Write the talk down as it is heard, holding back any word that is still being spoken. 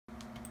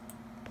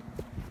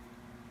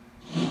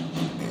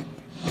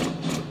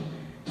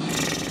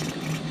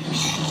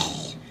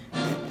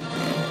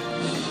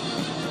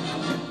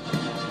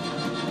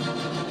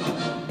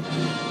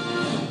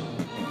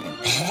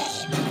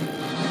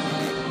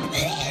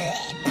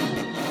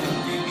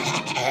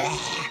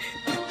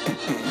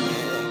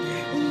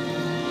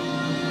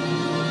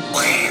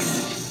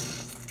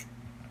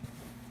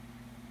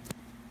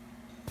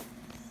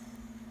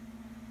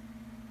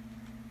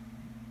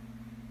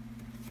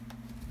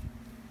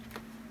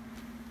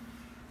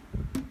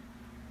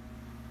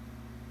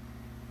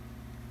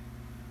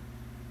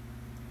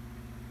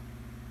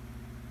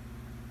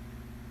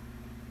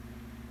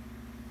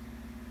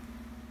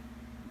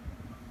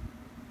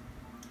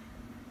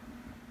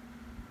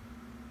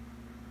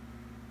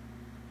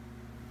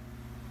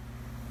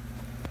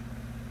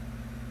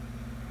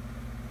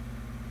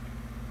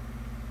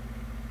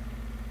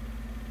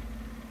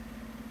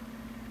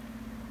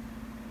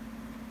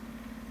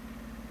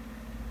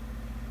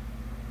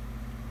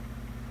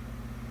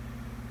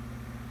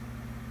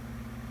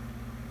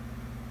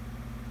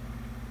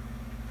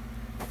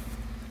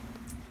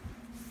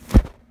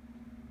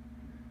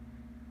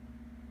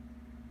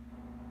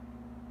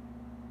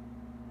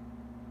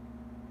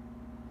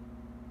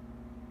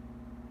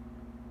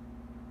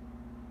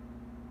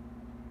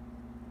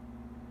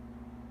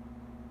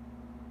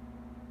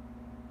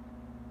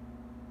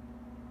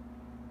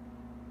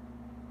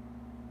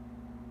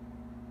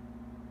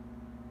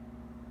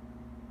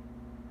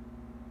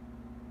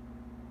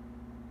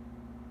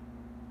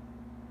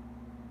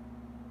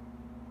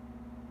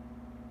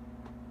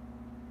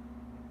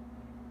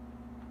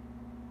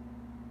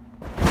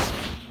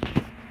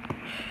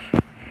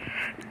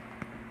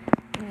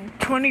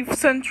20th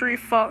Century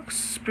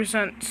Fox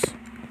presents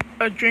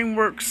a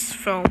DreamWorks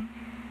film.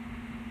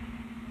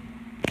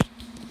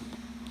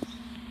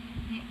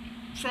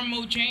 From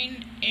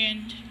Mojang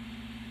and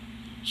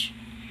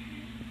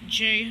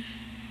Jay.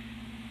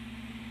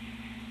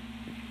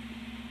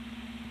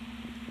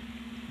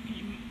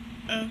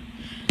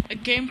 A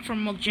game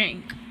from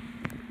Mojang.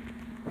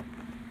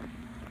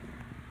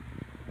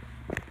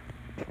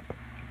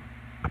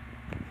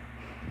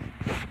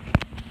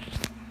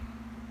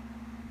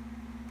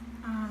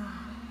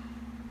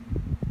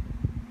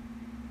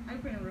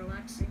 I've been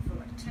relaxing for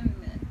like 10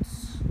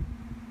 minutes.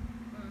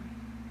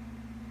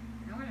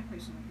 I want to play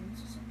some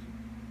games or something.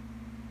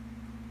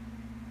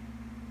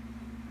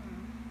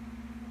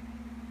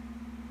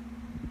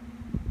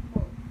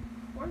 Whoa,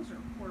 what is there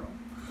a portal?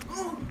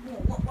 Oh,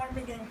 why am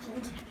I getting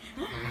cold?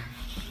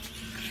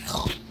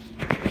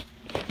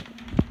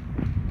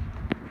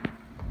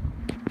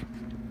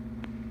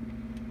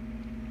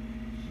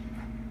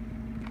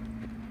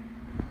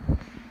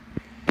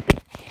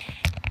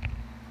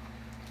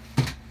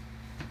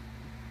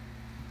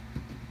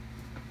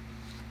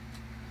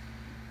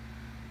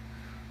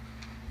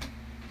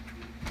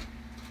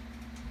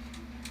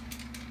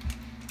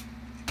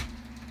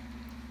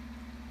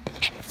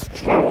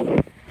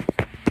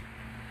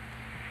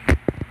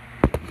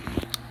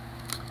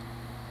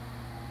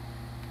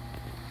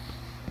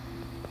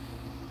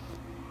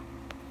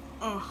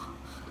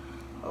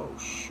 Oh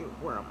shoot,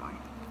 where am I?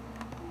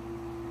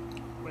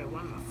 Wait, why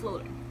am I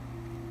floating?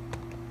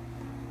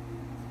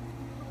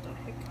 What the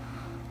heck?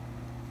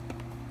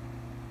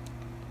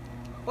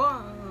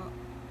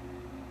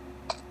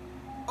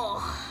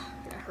 Oh,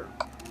 that hurt.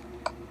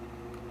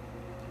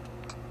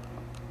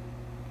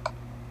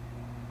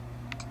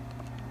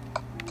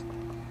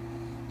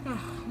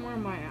 Where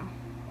am I now?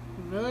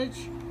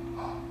 Village?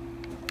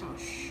 Oh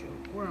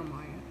shoot, where am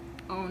I at?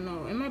 Oh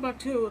no, am I back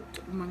to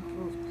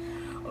Minecraft?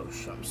 Oh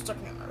shit, I'm stuck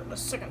in there the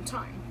second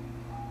time.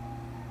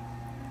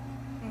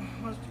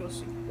 Let's go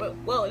see.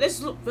 Well, this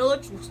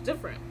village looks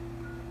different.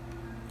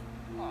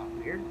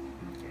 Weird.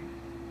 Okay.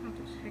 What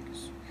the heck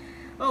is...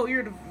 Oh,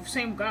 you're the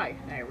same guy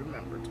I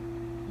remembered.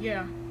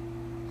 Yeah.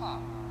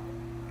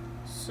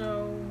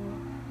 So...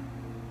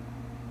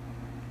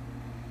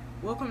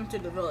 Welcome to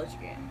the village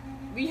again.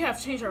 We have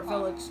changed our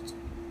village.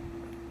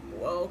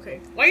 Well,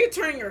 okay. Why are you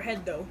turning your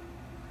head, though?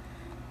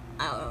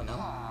 I don't know.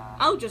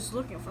 I was just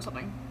looking for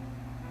something.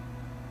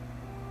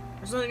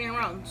 There's nothing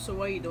around, so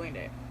why are you doing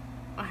that?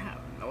 I have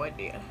no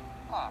idea.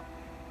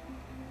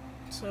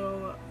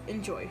 So,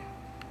 enjoy.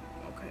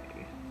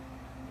 Okay.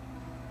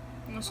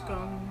 Let's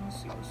go.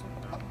 Let's see what's in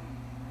there.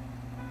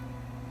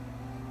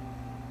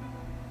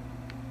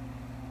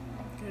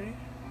 Okay.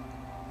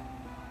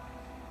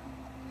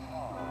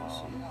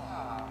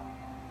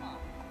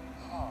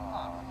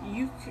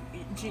 You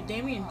can,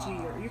 Damien G,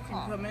 you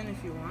can come in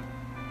if you want.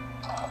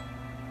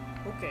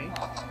 Okay.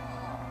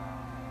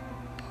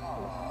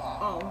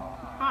 Oh,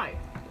 hi.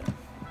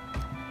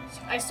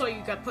 I saw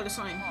you got put a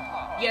sign.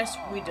 Yes,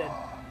 we did.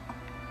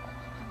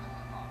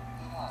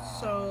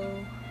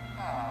 So,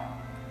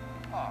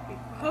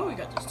 how we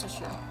got this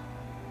t-shirt?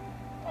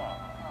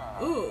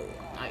 Ooh,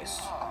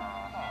 nice.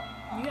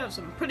 You have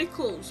some pretty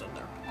clothes in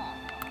there.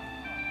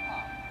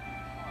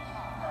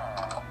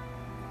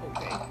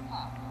 Okay.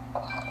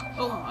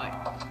 Oh, hi.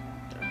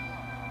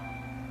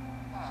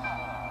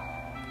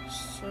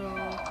 So,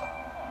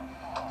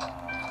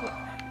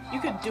 you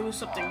could do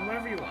something,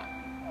 whatever you want.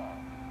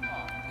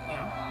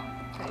 Yeah.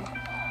 Okay.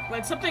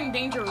 When something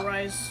danger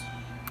arise.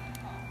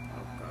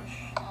 Oh gosh.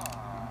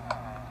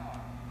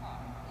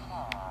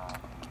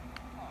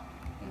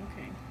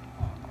 Okay.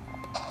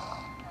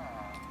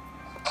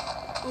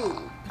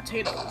 Ooh,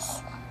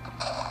 potatoes.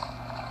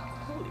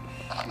 Holy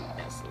shoot,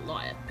 that's a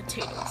lot of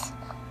potatoes.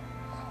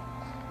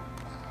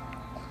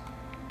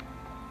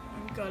 I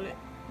got it.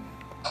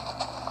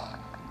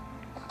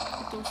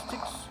 Get those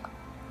sticks.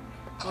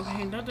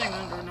 Okay, nothing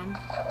under them.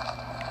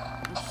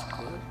 That's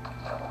good.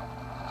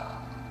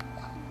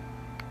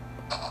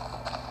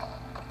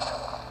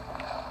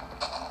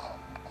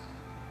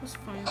 Let's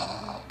find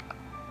them.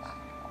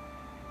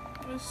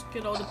 Let's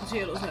get all the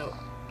potatoes out.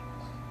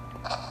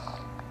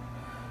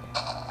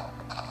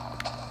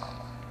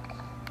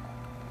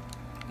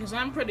 Because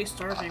I'm pretty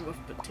starving with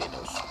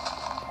potatoes.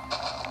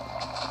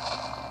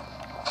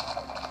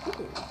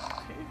 Ooh,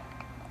 okay.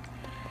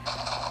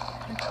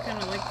 I kind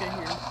of like that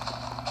here.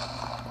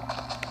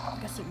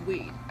 Got some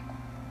weed.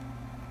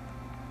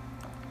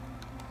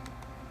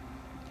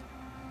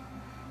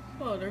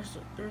 Oh, there's a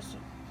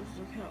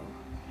cow.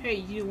 Hey,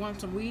 you want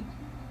some weed?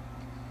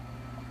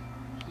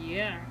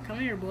 Yeah, come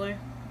here, boy.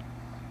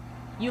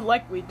 You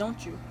like weed,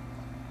 don't you?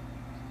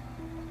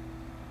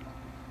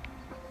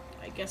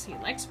 I guess he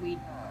likes weed.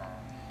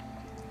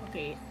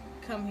 Okay,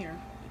 come here.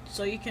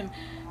 So you can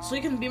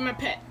be my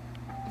pet.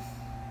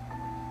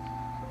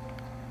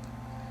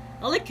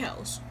 I like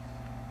cows.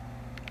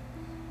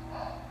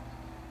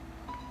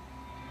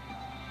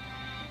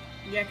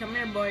 Yeah, come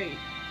here, boy.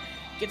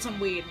 Get some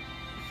weed.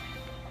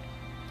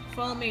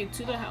 Follow me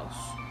to the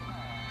house.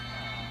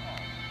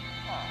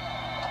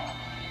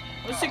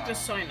 Let's take this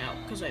sign out,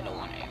 because I don't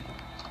want to.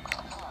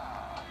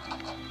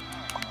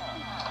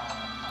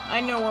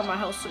 I know where my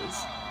house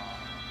is.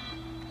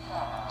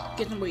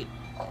 Get some weed.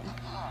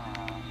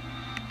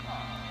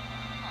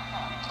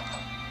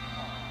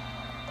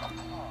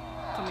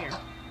 Come here.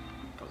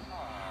 Come.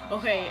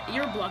 Okay,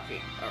 you're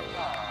blocking our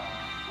way.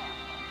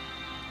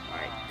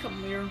 Alright,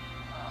 come here.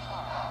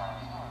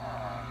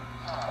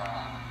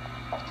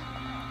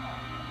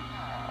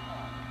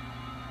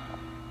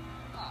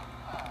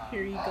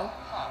 Here you go.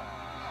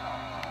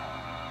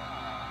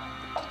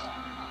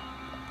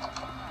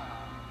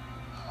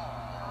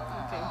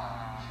 Okay.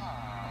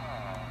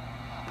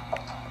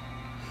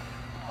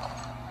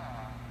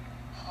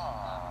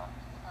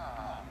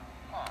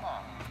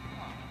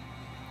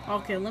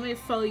 Okay, let me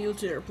follow you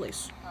to your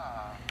place.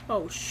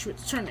 Oh shoot,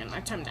 it's turning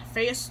nighttime that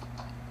fast.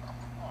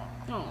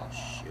 Oh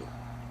shoot.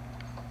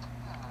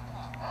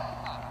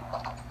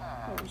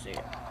 What was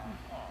it?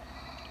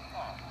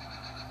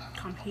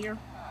 Come here.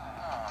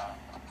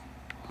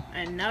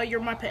 And now you're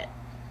my pet.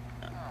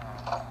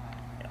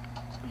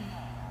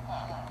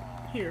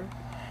 Here's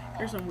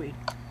some weed.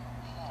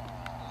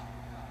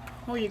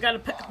 Oh, you got a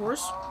pet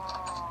horse?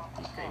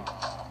 Okay.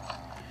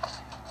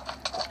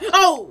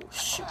 Oh,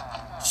 shoot.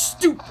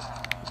 Stupid.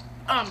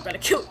 I'm gonna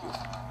kill you.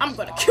 I'm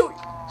gonna kill you.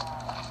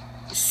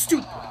 You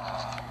stupid.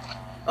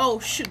 Oh,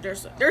 shoot.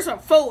 There's a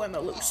foe in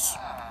the loose.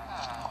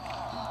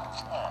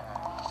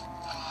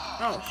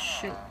 Oh,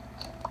 shoot.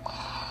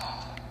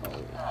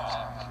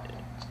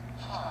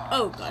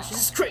 Oh gosh, this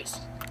is crazy.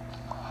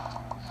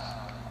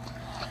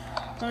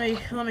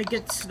 Let me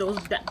get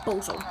that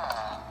bozo.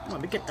 Let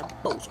me get the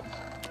bozo.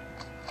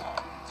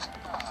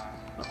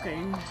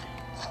 Okay.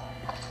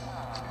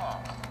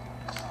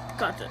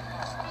 Got it.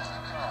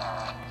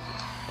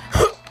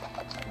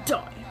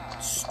 Die.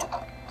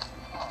 Stupid.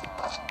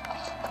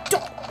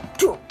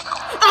 Don't.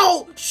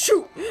 Oh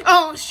shoot!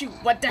 Oh shoot!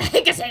 What the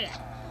heck is that?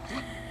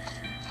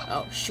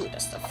 Oh shoot!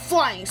 That's the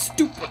flying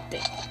stupid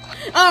thing.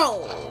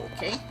 Oh,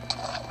 okay.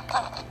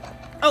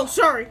 Oh,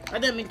 sorry. I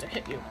didn't mean to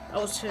hit you. I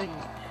was hitting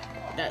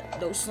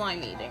those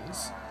slimy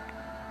things.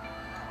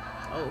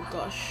 Oh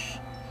gosh.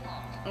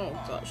 Oh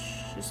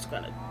gosh. It's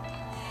gonna.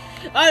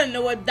 I don't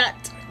know what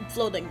that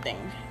floating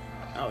thing.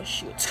 Oh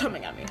shoot! It's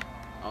coming at me.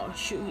 Oh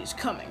shoot! He's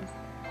coming.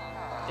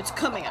 It's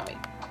coming at me.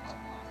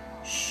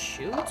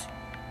 Shoot.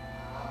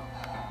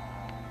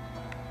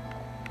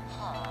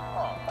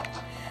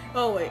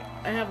 Oh wait.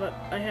 I have a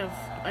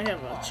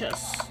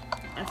chest.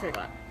 I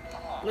forgot.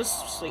 Let's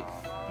sleep.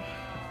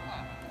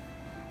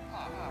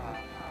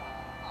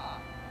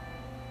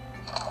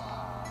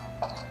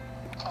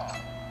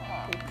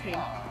 Okay.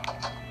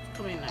 It's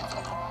coming nice.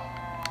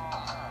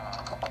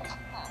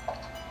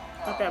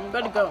 Okay, I'm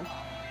gonna go.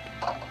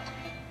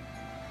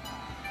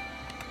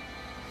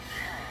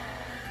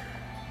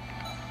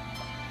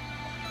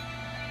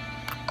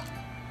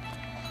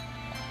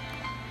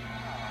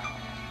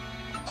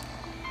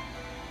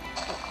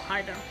 Oh,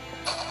 hi there.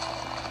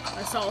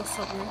 I saw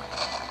something.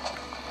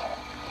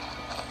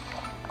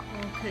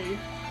 Okay.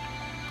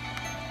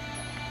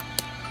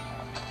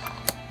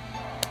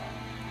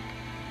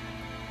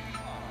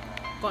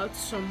 Got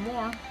some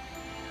more.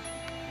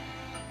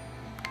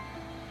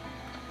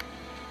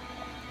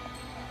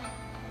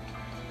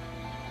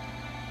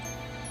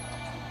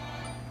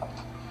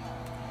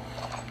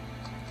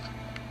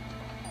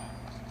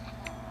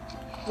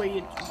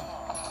 Wait,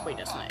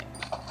 that's not it.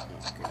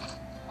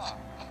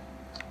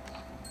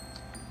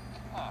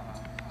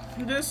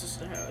 Okay. This is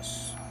the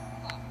house.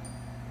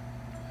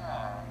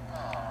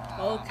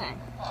 Okay.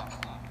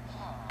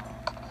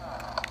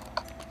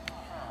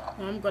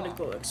 I'm gonna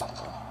go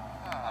explore.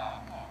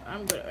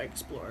 I'm gonna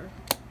explore.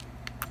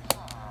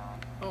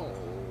 Oh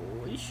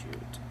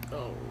shoot.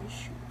 Oh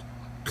shoot.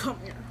 Come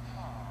here.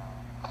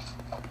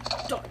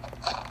 Die.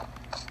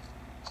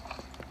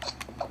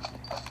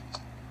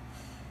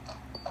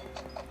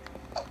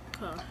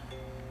 Huh.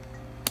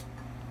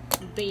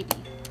 Baby.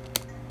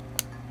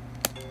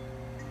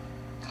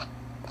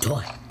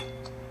 Die.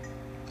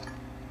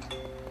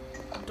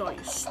 Die,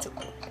 you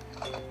stupid.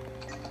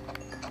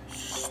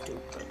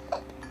 Stupid.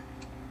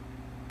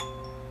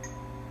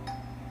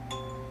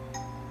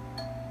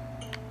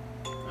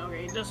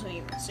 Okay, it doesn't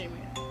even see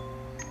me.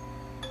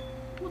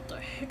 What the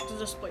heck is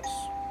this place?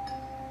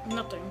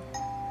 Nothing.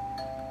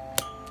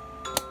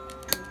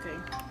 Okay.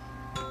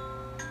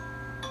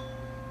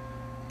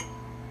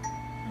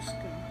 Let's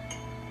go.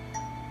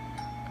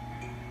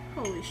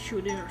 Holy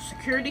shoot, is there a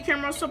security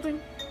camera or something?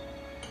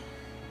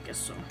 Guess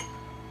so.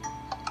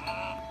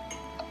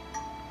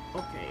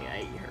 Okay,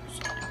 I heard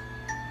something.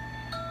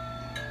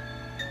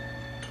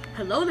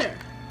 Hello there.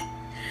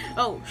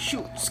 Oh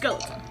shoot,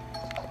 skeleton.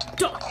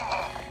 Die.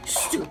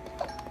 Stupid.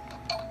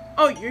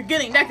 Oh, you're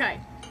getting that guy.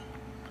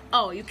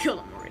 Oh, you killed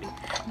him already.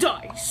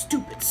 Die,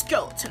 stupid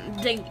skeleton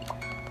dingy.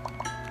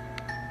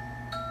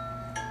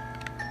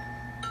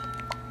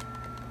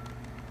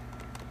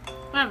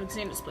 I haven't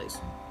seen this place.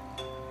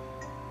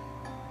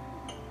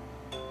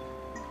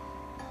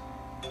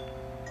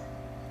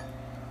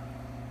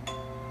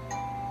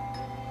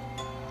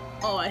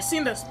 Oh, I've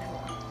seen this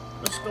before.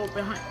 Let's go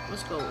behind.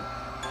 Let's go.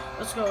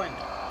 Let's go in.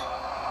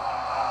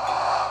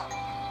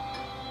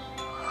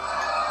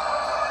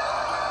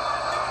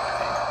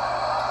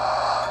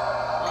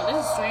 Oh,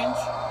 this is strange.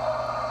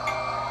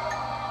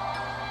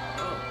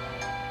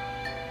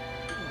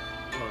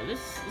 Oh,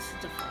 this is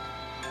different.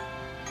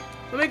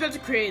 Let me go to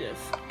creative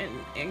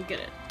and get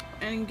it.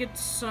 And get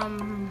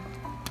some.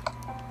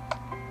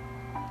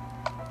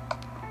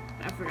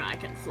 I forgot I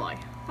can fly.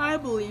 I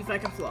believe I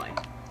can fly.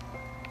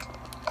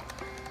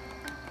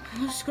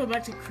 Let's go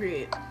back to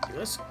create.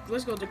 Let's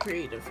go to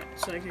creative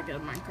so I can get a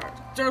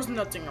minecart. There's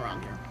nothing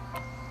around here.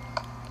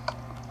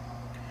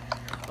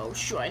 Oh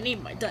sure, I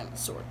need my diamond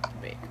sword.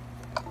 Wait.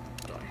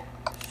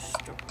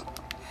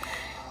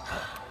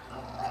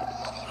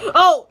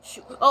 Oh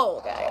shoot! Oh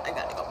okay, I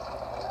gotta go.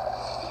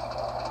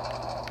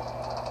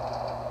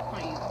 Oh,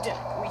 you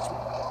didn't reach me.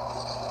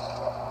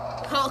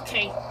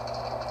 Okay.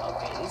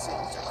 Okay, these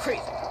things are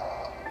crazy.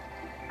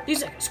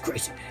 These things are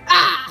crazy.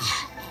 Ah!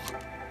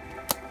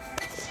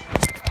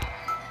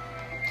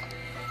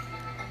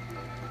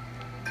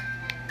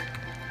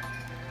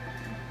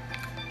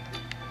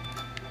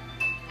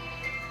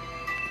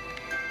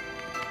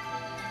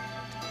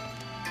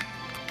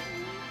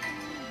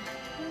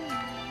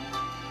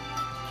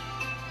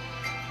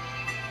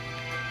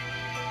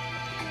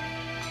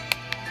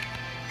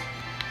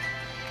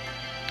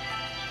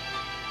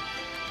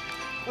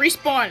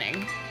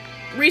 Respawning.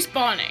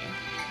 Respawning.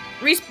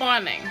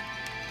 Respawning.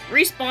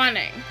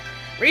 Respawning.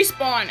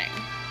 Respawning.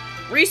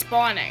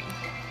 Respawning.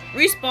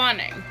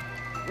 Respawning.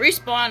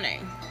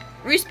 Respawning.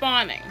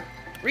 Respawning.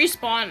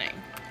 Respawning.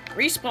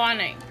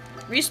 Respawning.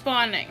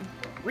 Respawning.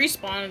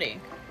 Respawning.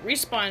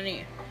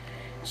 Respawning.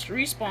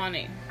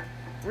 Respawning.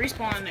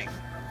 Respawning.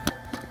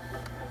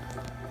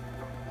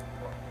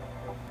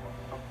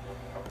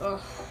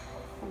 Ugh.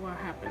 What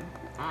happened?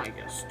 I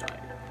just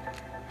died.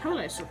 How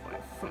did I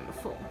survive from the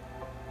fall?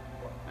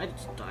 I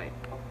just died.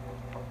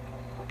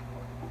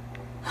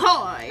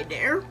 Hi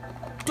there.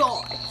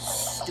 Die,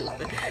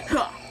 stupid.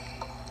 Ha.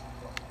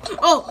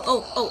 Oh,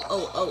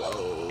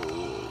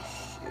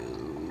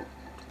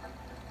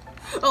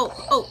 shoot.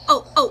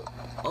 Oh.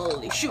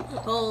 Holy shoot.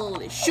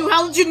 Holy shoot.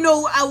 How did you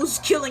know I was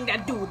killing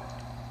that dude?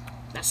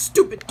 That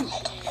stupid dude.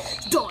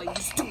 Die, you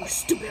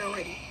stupid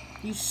already.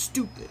 You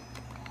stupid.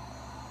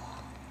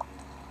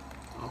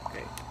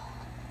 Okay.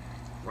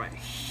 Right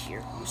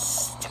here, you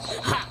stupid.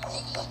 Ha!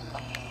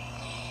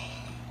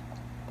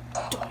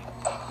 Die.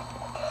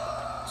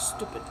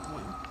 Stupid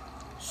one.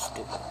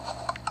 Stupid.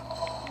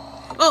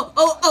 Oh!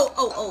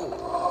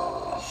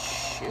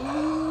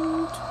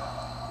 Shoot.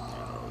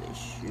 Holy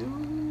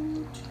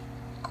shoot.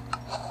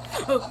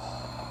 Oh.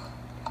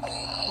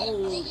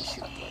 Holy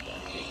shoot. What the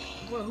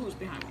heck? Well, who's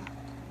behind me?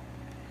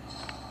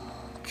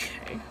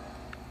 Okay.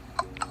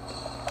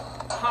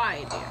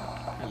 Hi there.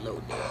 Hello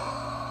there.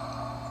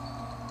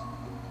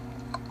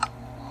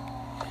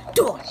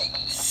 Die,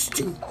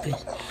 stupid.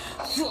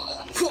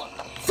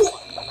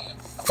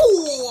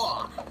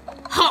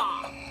 Ha!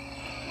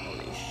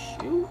 Holy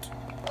shoot.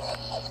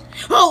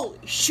 Holy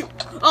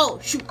shoot. Oh,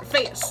 shoot your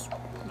face.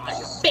 Oh,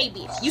 you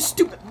baby. You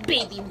stupid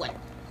baby one.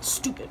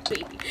 Stupid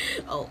baby.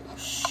 Oh,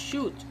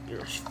 shoot.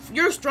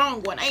 You're a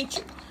strong one, ain't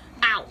you?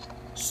 Ow.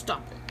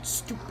 Stop it.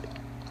 Stupid.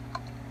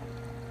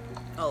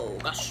 Oh,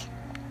 gosh.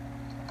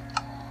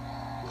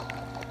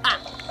 Ah.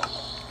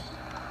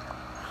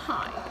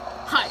 Hi.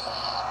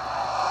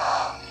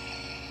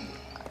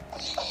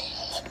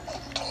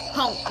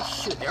 Holy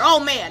shoot, they're all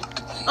mad.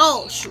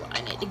 Oh shoot, I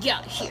need to get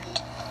out of here.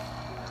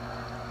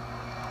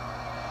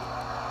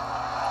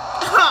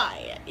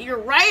 Hi, you're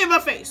right in my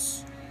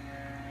face.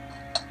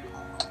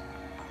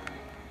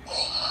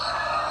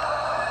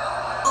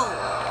 Oh,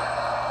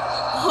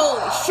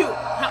 holy shoot.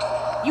 Ha.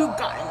 You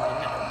got in the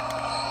nether.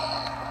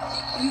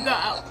 You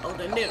got out of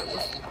the nether.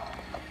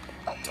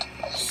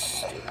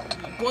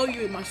 Stupid. Blow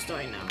you in my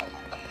story now.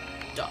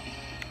 Duh.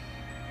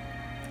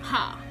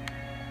 Ha.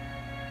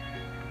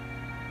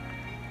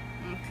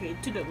 Okay,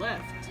 to the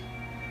left.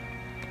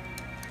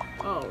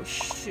 Oh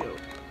shoot.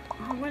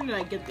 When did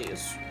I get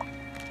these?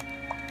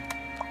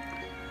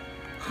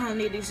 I don't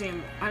need these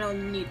anymore. I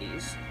don't need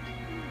these.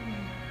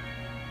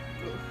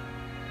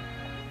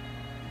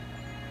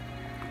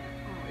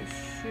 Oh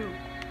shoot.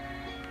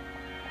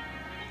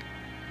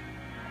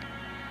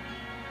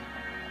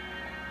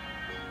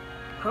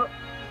 Huh.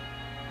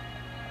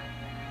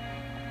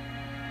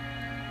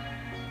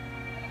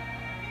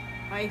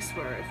 I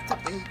swear if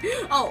something.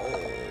 Oh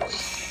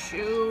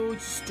shoot,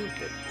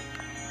 stupid.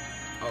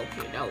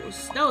 Okay,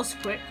 that was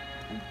quick.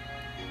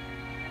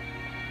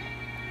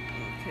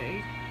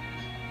 Okay.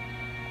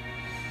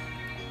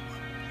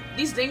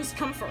 These things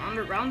come from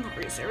underground?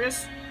 Are you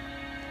serious?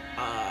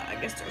 I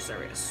guess they're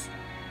serious.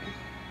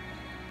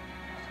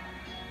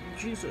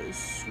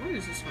 Jesus, when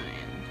is this gonna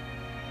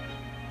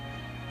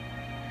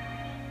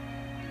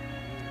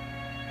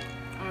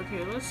end?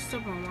 Okay, let's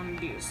step on one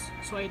of these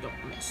so I don't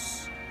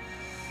miss.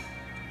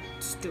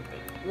 Stupid.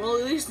 Well,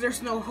 at least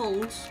there's no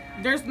holes.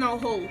 There's no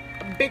hole.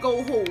 A big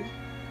old hole.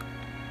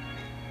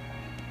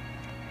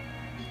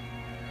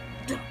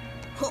 Duh.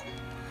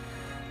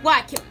 Why?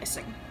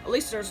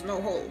 least there's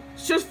no hole.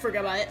 Just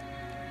forget about it.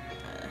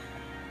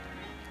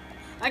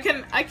 I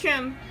can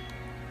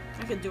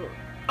do it.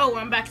 Oh,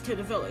 I'm back to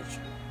the village.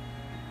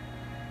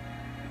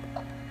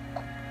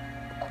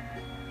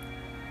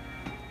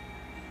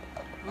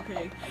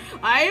 Okay,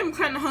 I am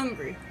kind of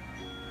hungry.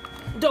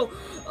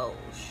 Oh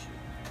shit.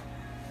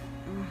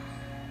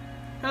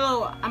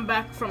 Hello, I'm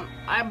back from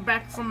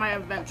my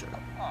adventure.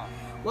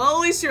 Well,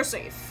 at least you're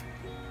safe.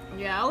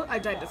 Yeah, I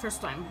died the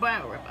first time, but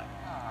I'm right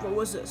back. What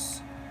was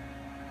this?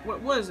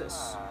 What was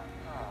this?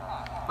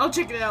 I'll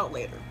check it out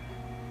later.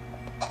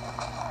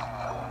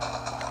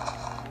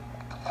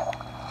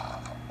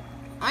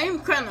 I am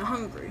kind of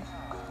hungry.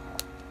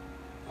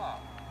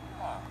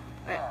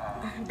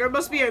 There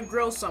must be a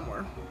grill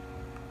somewhere.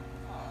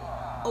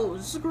 Oh,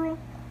 is this a grill?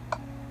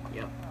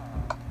 Yep.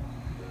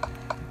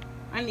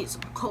 I need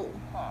some coal.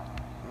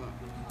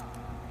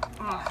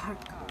 I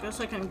guess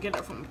I can get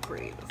it from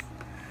creative.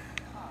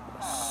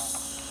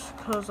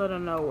 Because I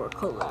don't know where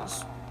coal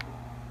is.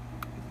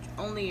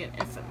 Only in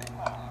infinite.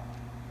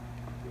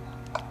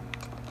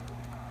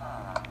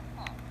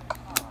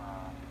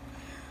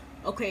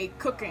 Okay,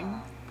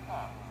 cooking.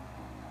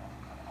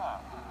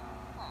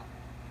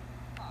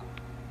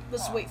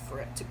 Let's wait for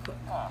it to cook.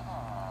 I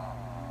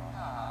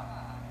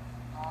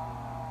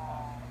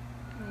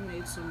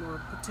need some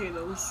more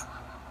potatoes.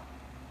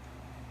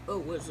 Oh,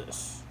 what is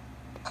this?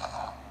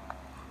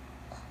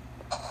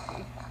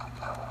 Okay.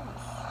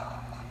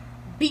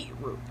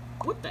 Beetroot.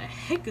 What the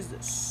heck is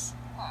this?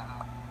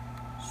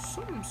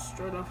 Some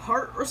sort of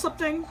heart or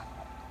something?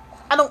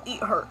 I don't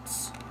eat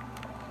hearts.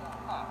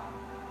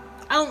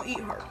 I don't eat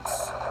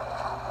hearts.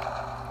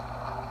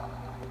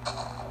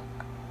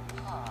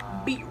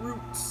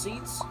 Beetroot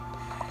seeds.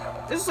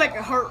 This is like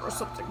a heart or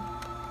something.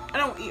 I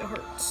don't eat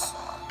hearts.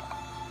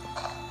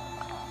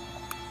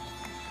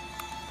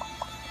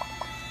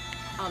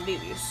 I don't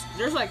need these.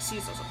 There's like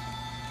seeds or something.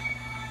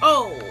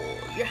 Oh,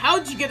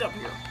 how'd you get up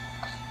here?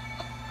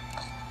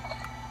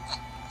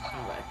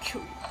 I'm gonna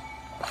kill you.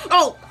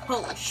 Oh,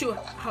 holy shoot.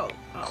 Oh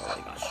my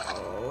gosh.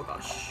 Oh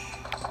gosh.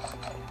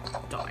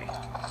 Die.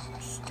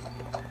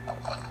 Stupid.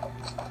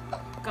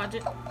 Got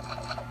it.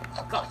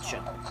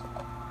 Gotcha.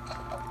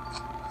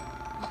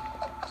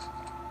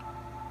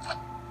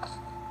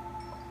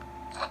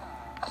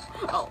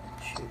 Oh,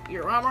 shoot.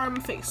 You're right on my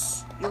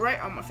face. You're right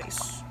on my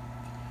face.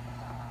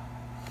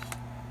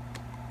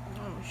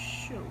 Oh,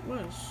 shoot.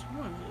 What is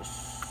this?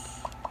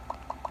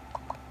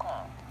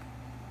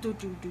 Do.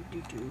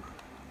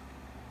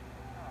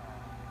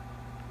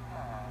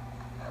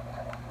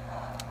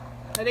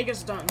 I think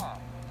it's done.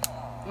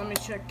 Let me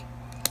check.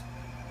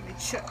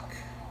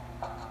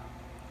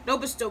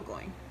 Nope, it's still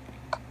going.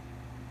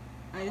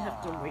 I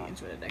have to wait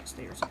until the next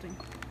day or something.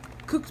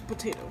 Cooked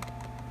potato.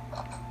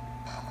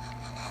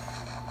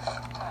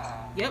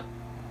 Yep.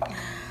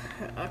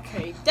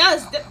 Okay,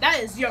 that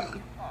is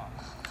yummy.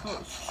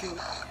 Oh shoot.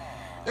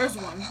 There's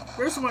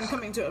one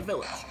coming to a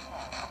village.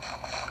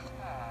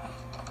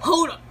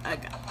 Hold up.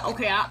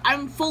 Okay,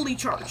 I'm fully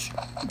charged.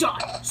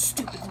 Die,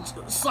 stupid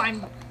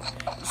slime.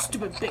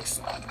 Stupid big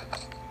slime.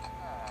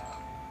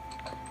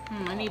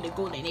 I need a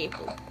golden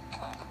apple.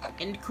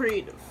 And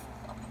creative.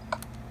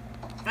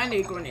 I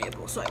need a golden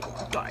apple so I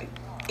won't die.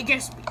 It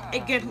gives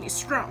me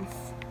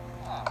strength.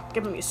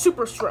 Giving me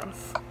super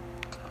strength.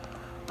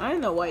 I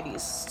don't know why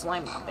these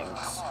slimy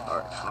things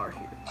are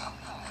here.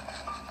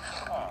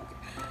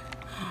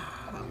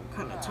 I'm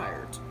kind of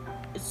tired.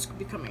 It's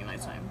becoming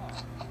nighttime.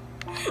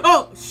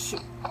 Oh,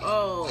 shoot.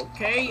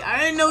 Okay, I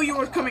didn't know you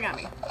were coming at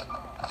me.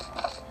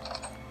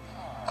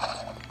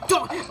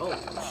 Oh,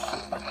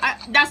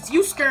 shoot. That's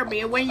you scared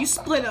me when you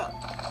split up.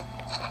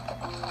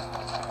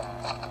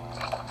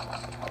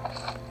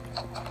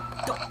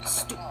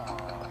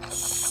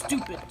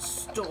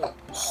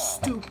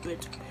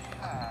 Stupid.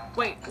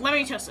 Wait, let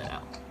me test it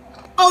out.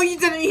 Oh, you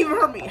didn't even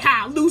hurt me.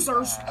 Ha,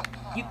 losers.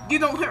 You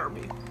don't hurt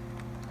me.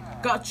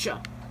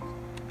 Gotcha.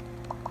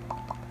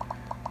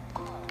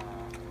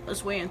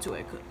 Let's wait until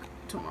it cook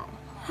tomorrow.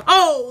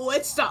 Oh,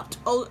 it stopped.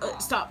 Oh,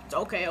 it stopped.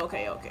 Okay.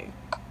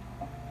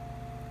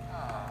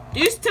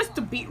 Did you test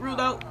the beetroot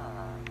out?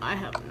 I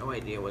have no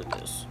idea what it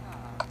is.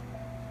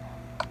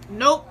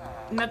 Nope.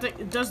 Nothing.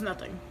 It does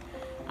nothing.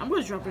 I'm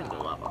gonna drop it into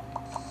lava.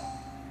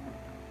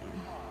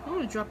 I'm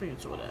gonna drop it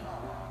into that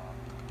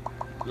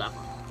lava.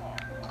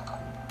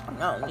 I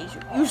don't need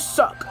you. You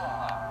suck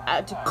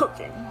at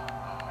cooking.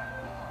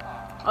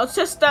 I'll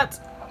test that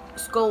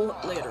skull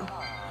later.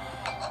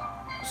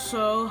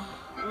 So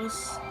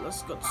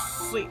let's go to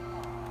sleep.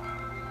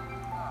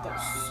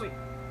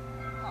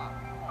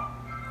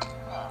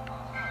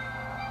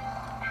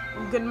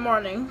 Good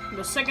morning.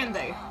 The second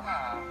day.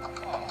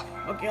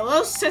 Okay,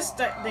 let's test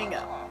that thing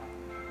out.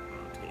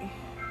 Okay.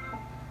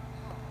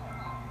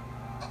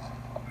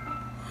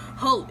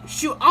 Holy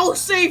shoot! I'll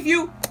save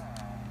you.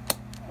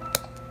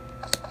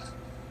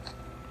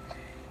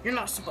 You're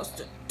not supposed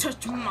to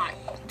touch mine.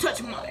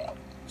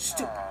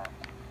 Stupid.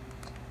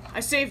 I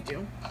saved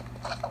you.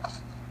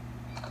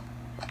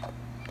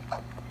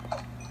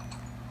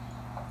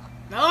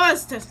 Now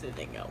let's test the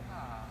thing out.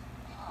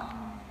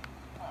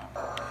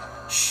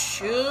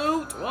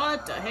 Shoot!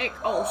 What the heck?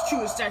 Oh,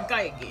 shoot! It's that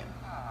guy again.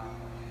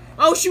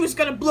 Oh, she was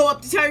gonna blow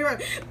up the tower.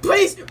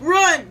 Please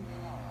run!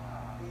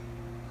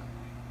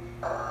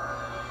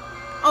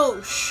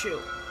 Oh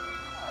shoot!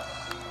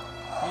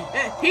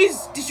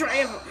 He's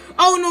destroying.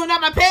 Oh no,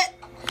 not my pet!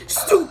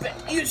 Stupid!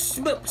 You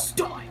must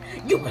die!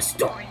 You must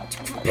die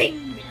for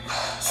paying me!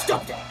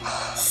 Stop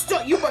that!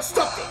 Stop! You must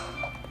stop it!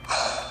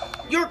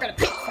 You're gonna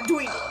pay for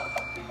doing it!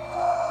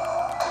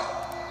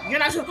 You're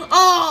not so.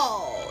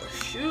 Oh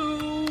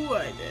shoot!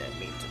 I didn't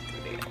mean to do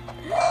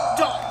that.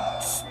 Die,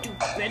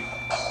 stupid!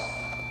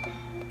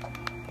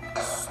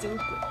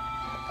 Stupid!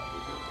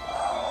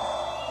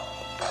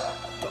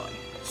 Die,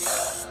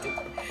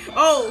 stupid!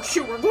 Oh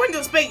shoot! We're going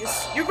to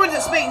space! You're going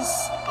to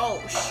space! Oh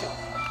shoot!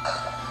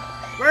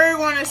 We're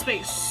going to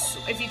space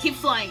if you keep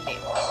flying there.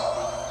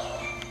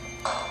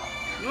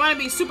 You want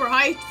to be super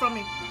high from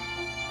me?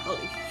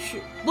 Holy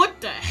shoot. What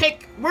the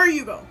heck? Where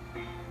you go?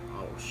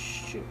 Oh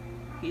shoot.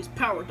 He's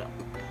powered up.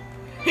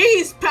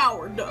 He's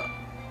powered up.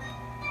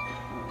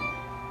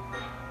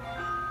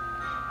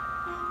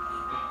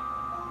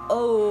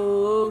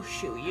 Oh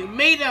shoot. You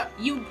made a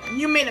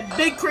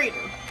big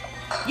crater.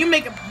 You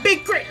make a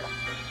big crater.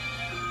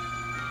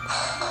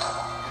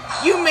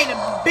 You made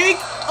a big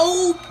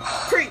old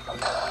crater.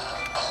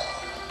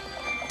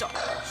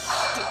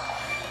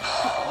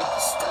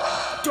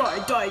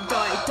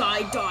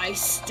 Die,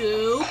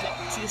 stupid,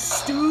 you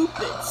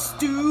stupid.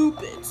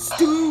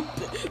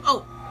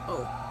 Oh,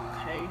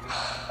 okay.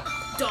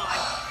 Die.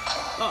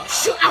 Oh,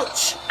 shoot,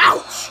 ouch,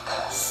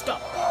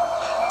 stop.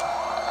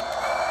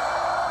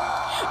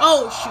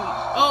 Oh, shoot.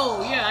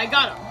 Oh, yeah, I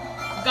got him.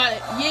 Got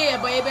it.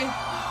 Yeah, baby.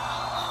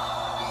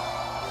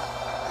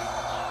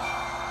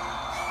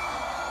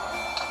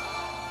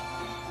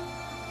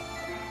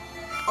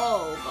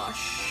 Oh,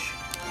 gosh.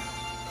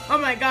 Oh,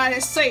 my God,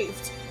 it's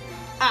saved.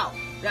 Ow,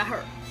 that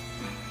hurt.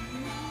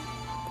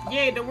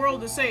 Yay, the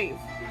world is saved.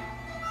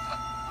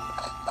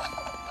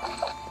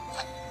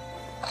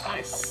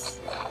 Nice.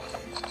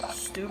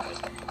 You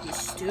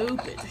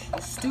stupid.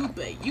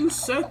 You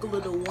suck,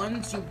 little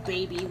ones, you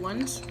baby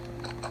ones.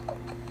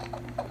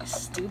 You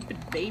stupid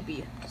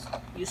baby.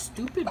 You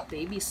stupid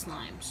baby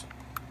slimes.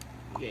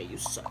 Yeah, you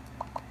suck.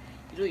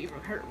 You don't even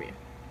hurt me.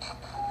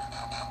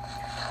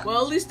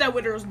 Well, at least that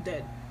Wither's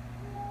dead.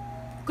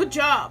 Good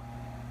job.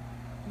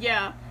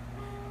 Yeah.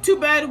 Too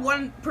bad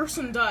one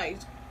person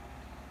died.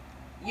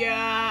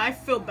 Yeah, I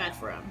feel bad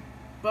for him.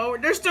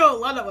 But there's still a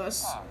lot of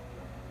us.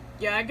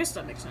 Yeah, I guess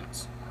that makes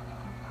sense.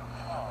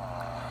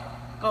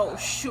 Oh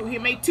shoot, he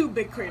made 2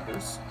 big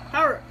craters.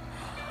 How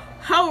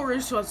are we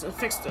supposed to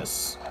fix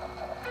this?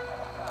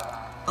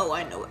 Oh,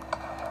 I know it.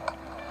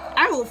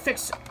 I will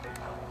fix it.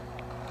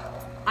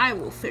 I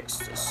will fix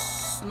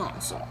this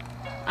nonsense.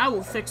 I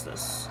will fix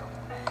this.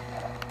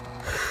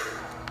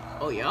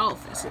 Oh yeah, I'll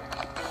fix it.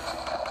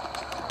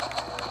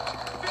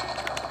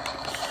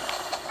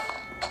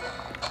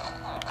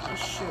 Oh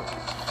shoot.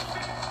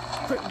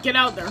 Quick, get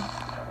out there.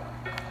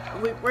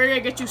 Wait, where did I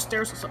get you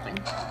stairs or something?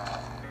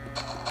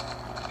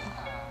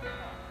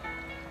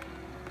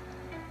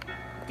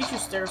 Get you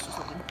stairs or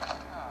something.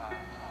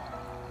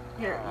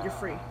 Here, you're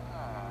free.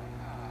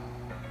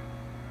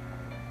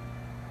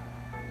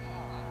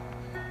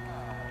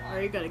 Oh,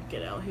 you gotta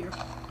get out here.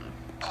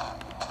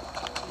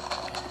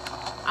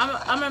 I'm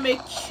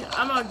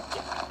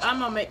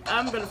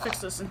gonna fix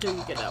this until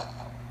you get out.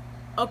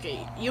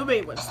 Okay, you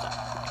made one step.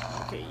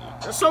 Okay,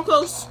 you're so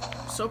close.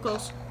 So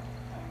close.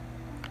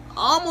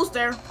 Almost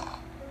there.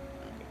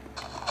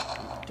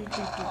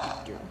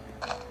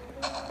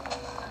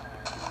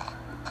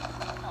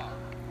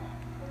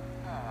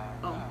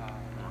 Oh,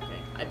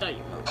 okay. I thought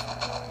you moved.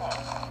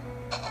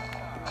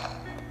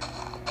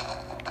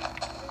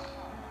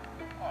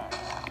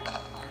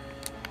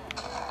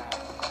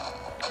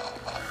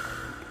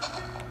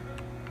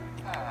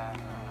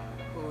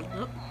 Hold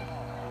up.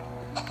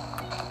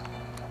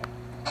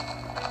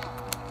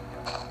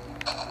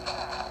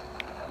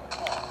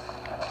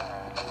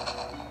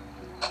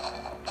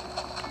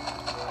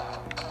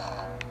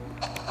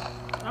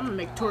 I'm gonna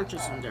make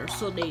torches in there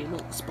so they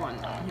won't spawn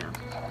down here.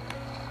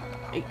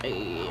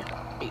 Hey,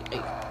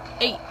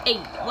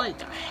 what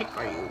the heck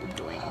are you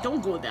doing?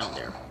 Don't go down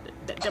there.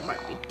 That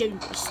might be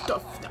dangerous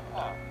stuff now.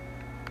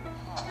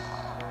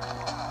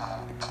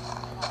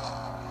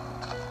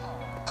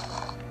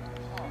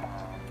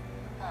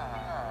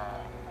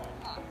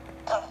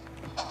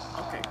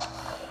 Okay,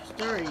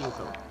 there you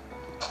go.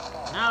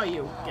 Now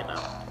you get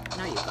out.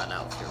 Now you got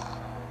out here.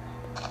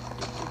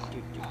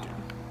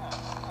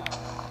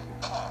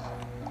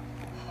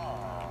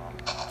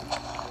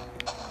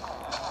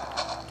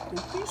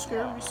 Spooky,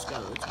 scary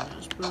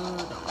skeletons, but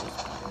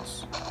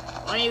always.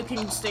 Why you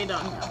can stay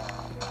down here,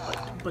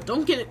 but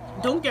don't get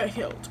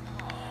killed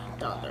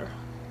down there.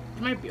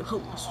 You might be a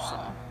homeless or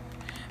something.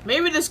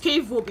 Maybe this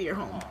cave will be your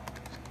home.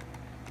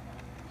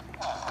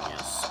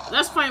 Yes,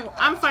 that's fine.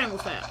 I'm fine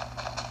with that.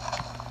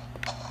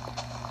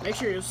 Make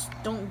sure you just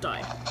don't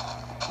die.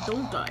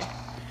 Don't die.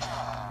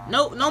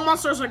 No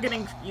monsters are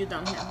getting you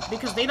down here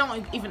because they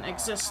don't even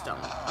exist down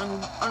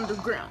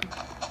underground.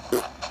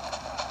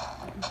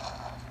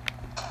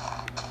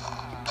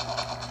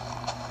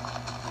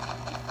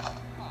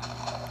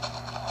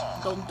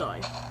 Don't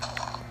die.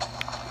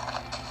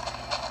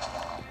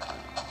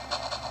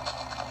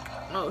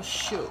 Oh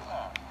shoot.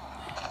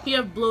 He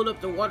have blowed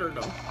up the water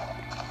though.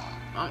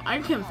 I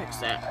can fix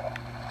that.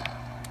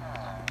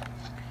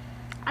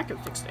 I can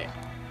fix that.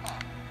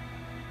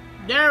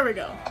 There we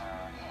go.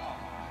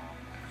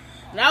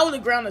 Now the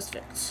ground is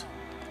fixed.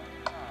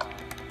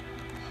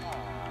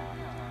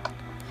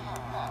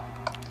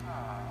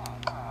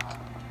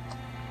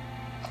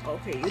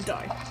 Okay, you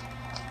die.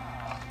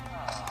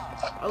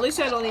 At least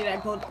I don't need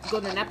that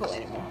golden apple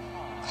anymore.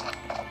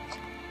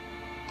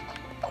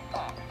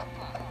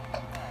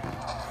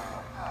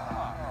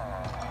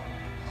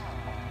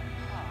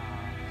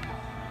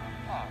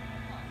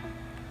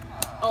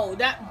 Oh,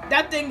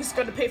 that thing's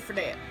gonna pay for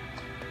that.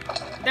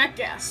 That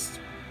gas.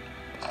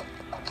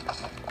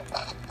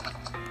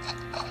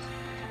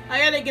 I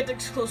gotta get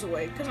this close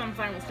away, because I'm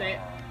fine with that.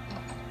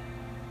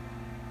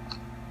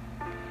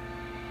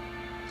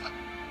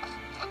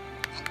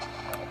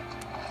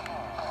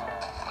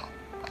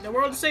 The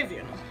world is saved,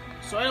 you know,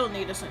 so I don't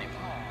need this anymore.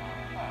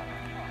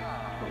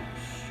 Oh,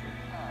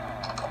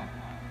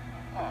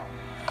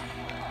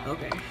 shit.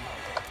 Okay.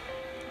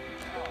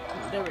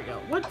 There we go.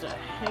 What the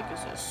heck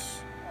is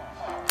this?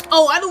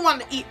 Oh, I don't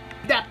want to eat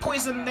that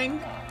poison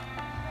thing.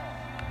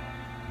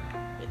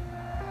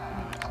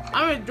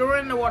 I'm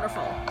enduring the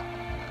waterfall.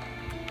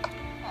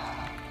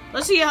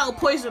 Let's see how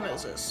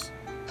poisonous this is.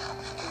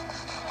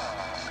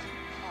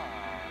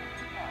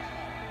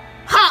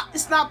 Ha!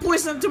 It's not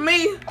poison to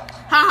me!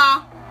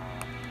 Haha!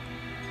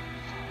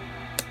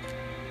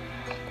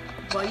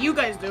 Well, you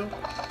guys do.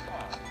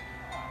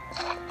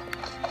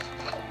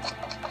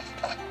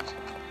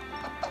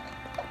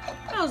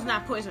 That was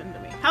not poison to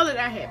me. How did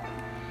that happen?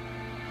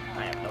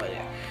 I have no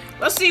idea.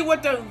 Let's see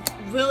what the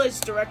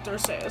village director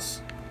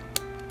says.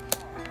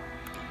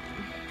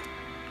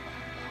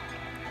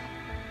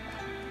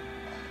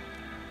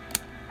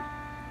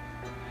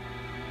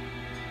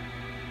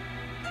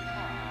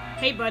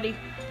 Hey, buddy.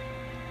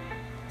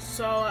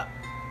 So,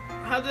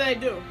 how did I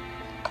do?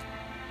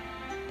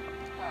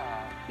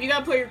 You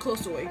gotta put your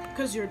clothes away,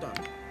 because you're done.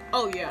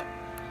 Oh, yeah.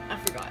 I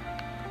forgot.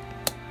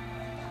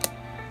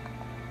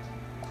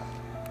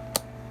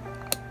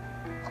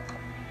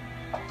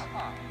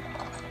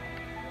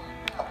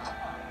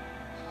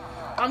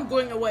 I'm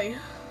going away.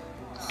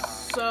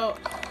 So,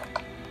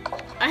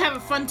 I have a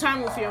fun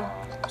time with you.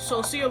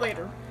 So, see you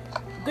later.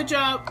 Good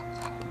job.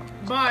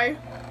 Bye.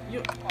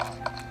 You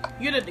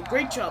did a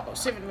great job of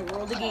saving the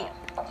world again.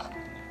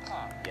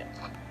 Yeah.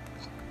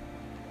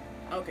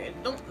 Okay,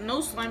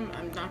 no slime,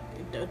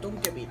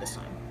 don't give me the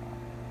slime.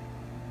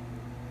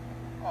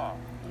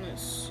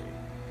 Let's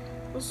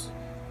see.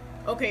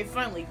 Okay,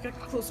 finally, get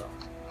close up.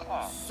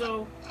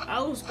 So,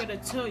 I was gonna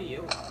tell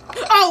you.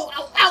 Oh,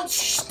 ouch,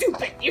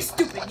 stupid, you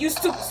stupid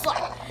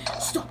slime.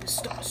 Stop it.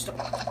 Stupid. Stop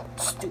it.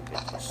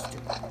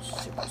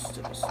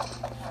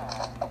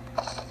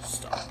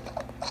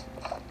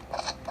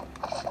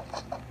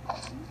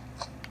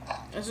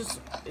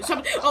 It's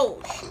happening.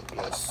 Oh, shoot,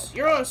 yes.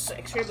 You're on 6,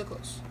 extremely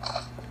close.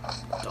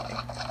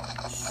 Die.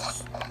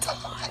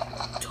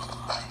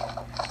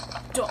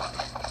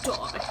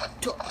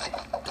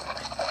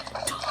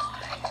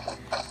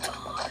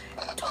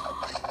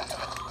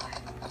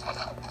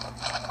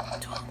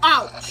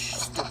 Ouch,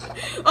 stupid.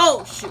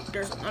 Oh, shoot,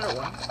 there's another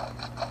one.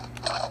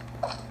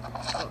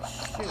 Oh,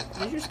 shoot.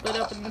 Did you split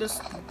up in this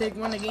big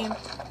one again?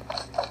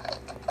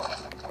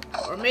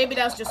 Or maybe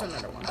that's just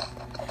another one.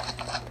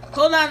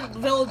 Hold on,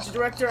 village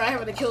director. I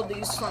have to kill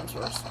these slimes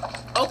first.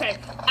 Okay.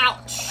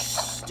 Ouch.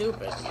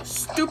 Stupid. You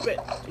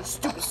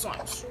stupid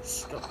slimes.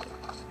 Stupid.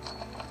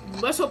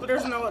 Let's hope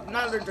there's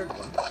another dirt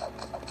one.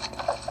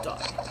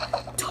 Die.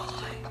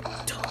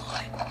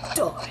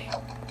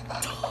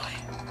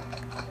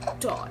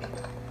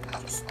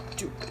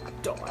 Stupid.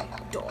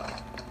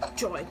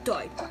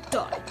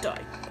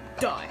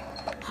 Die.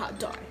 Ha,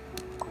 die.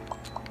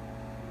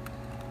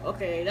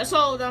 Okay, that's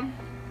all of them.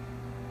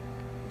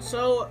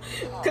 So,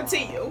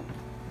 continue.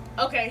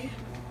 Okay,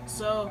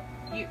 so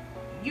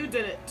you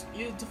did it.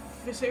 You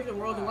saved the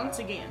world once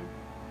again.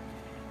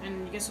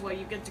 And guess what?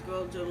 You get to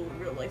go to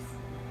real life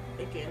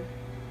again.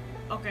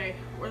 Okay,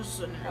 where's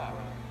the portal?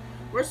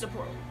 Where's the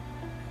portal?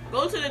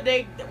 Go to the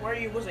day where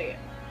you was at.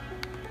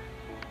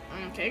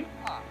 Okay.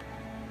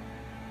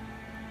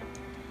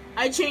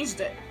 I changed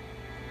it.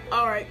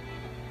 Alright.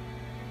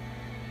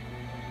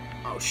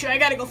 Oh shit, I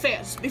gotta go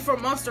fast before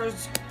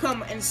monsters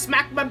come and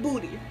smack my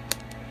booty.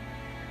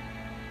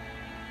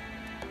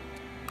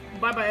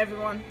 Bye-bye,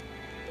 everyone.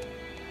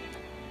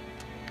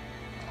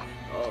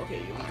 Oh,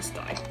 okay, you must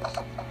die.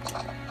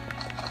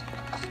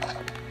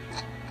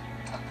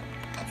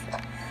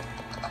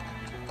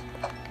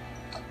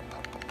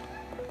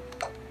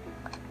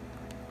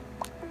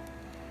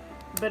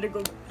 Better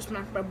go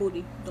smack my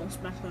booty. Don't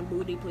smack my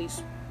booty,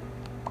 please.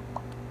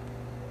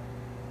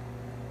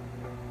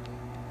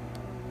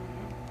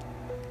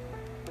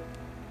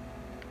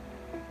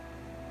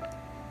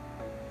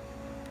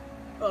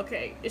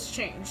 Okay, it's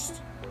changed.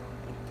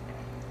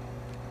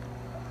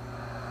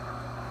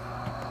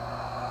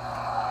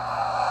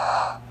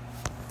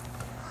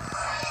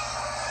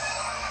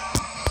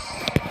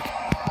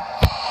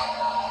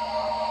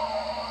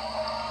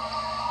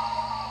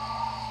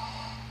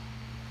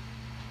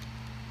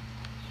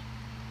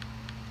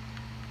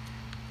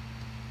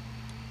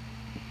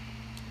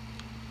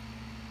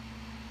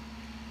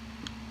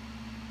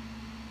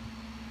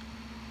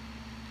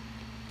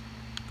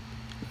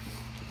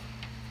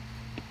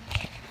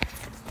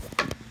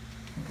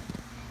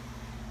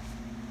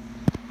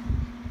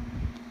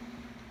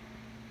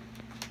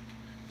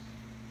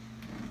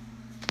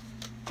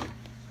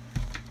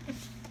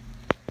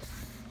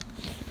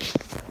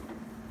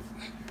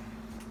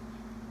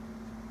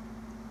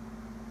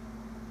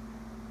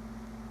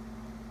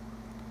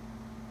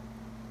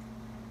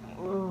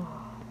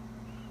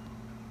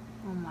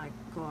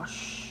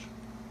 gosh.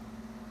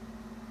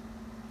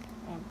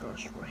 Oh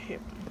gosh, what hit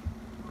me?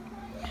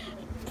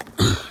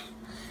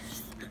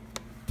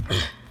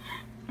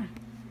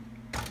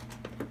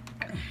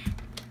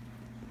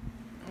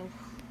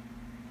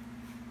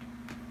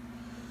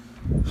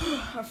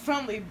 I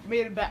finally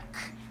made it back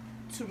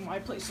to my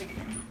place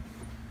again.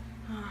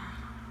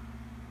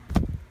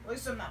 At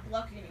least I'm not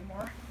blocky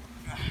anymore.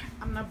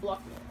 I'm not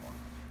blocky anymore.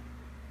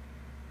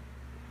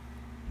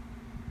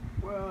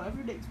 Well,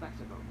 every day's back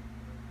to normal.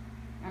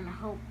 And I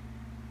hope.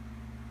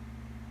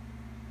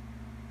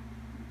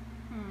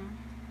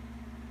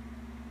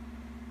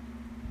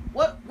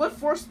 What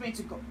forced me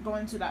to go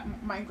into that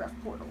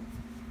Minecraft portal?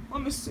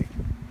 Let me see.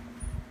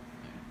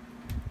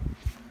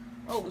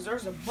 Oh,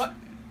 there's a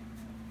button.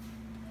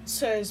 It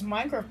says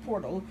Minecraft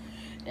portal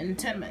in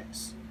 10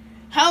 minutes.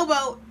 How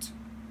about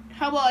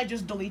I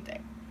just delete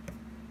that?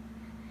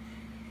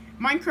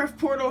 Minecraft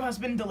portal has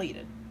been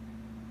deleted.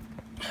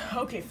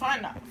 Okay,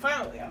 fine now.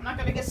 Finally, I'm not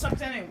gonna get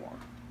sucked in anymore.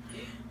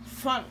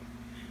 Fun.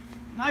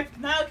 Now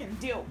I can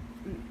deal.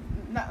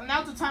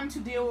 Now's the time to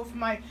deal with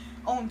my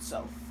own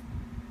self.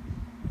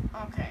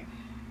 Okay.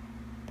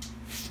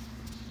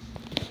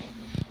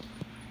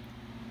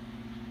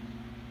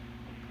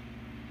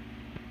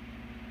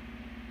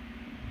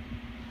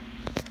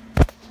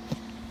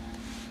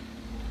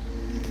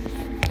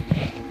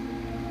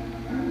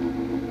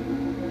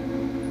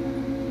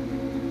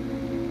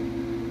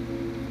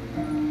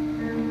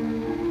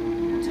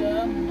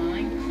 The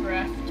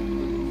Minecraft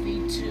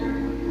Movie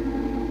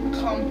 2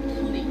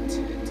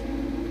 completed.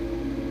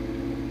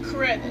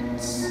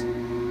 Credits.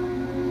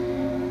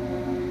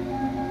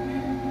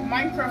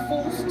 Minecraft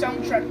full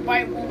soundtrack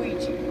by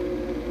Luigi.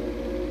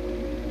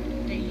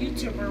 The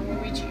YouTuber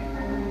Luigi.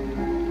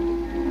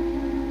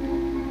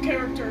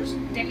 Characters: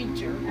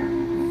 Danger,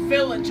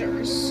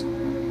 Villagers,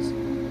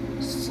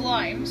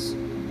 Slimes,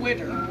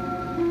 Wither.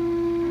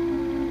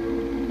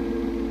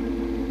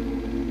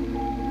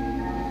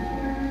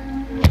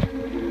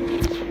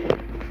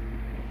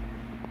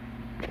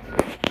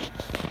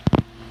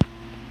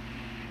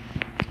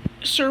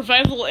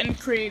 Survival and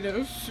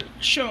creative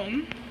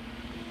shown.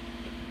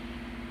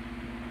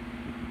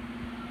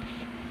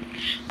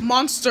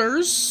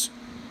 Monsters,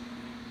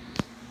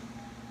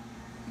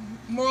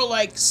 more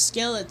like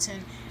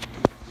skeleton,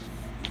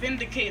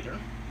 Vindicator,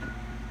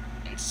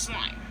 and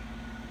slime,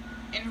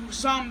 and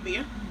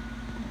zombie,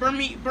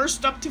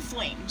 burst up to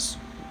flames,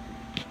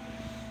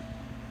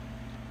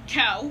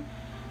 cow,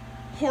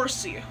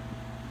 horsey.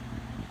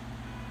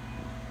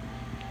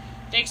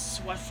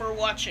 Thanks for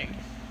watching.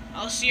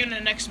 I'll see you in the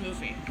next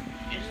movie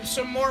and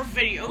some more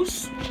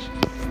videos.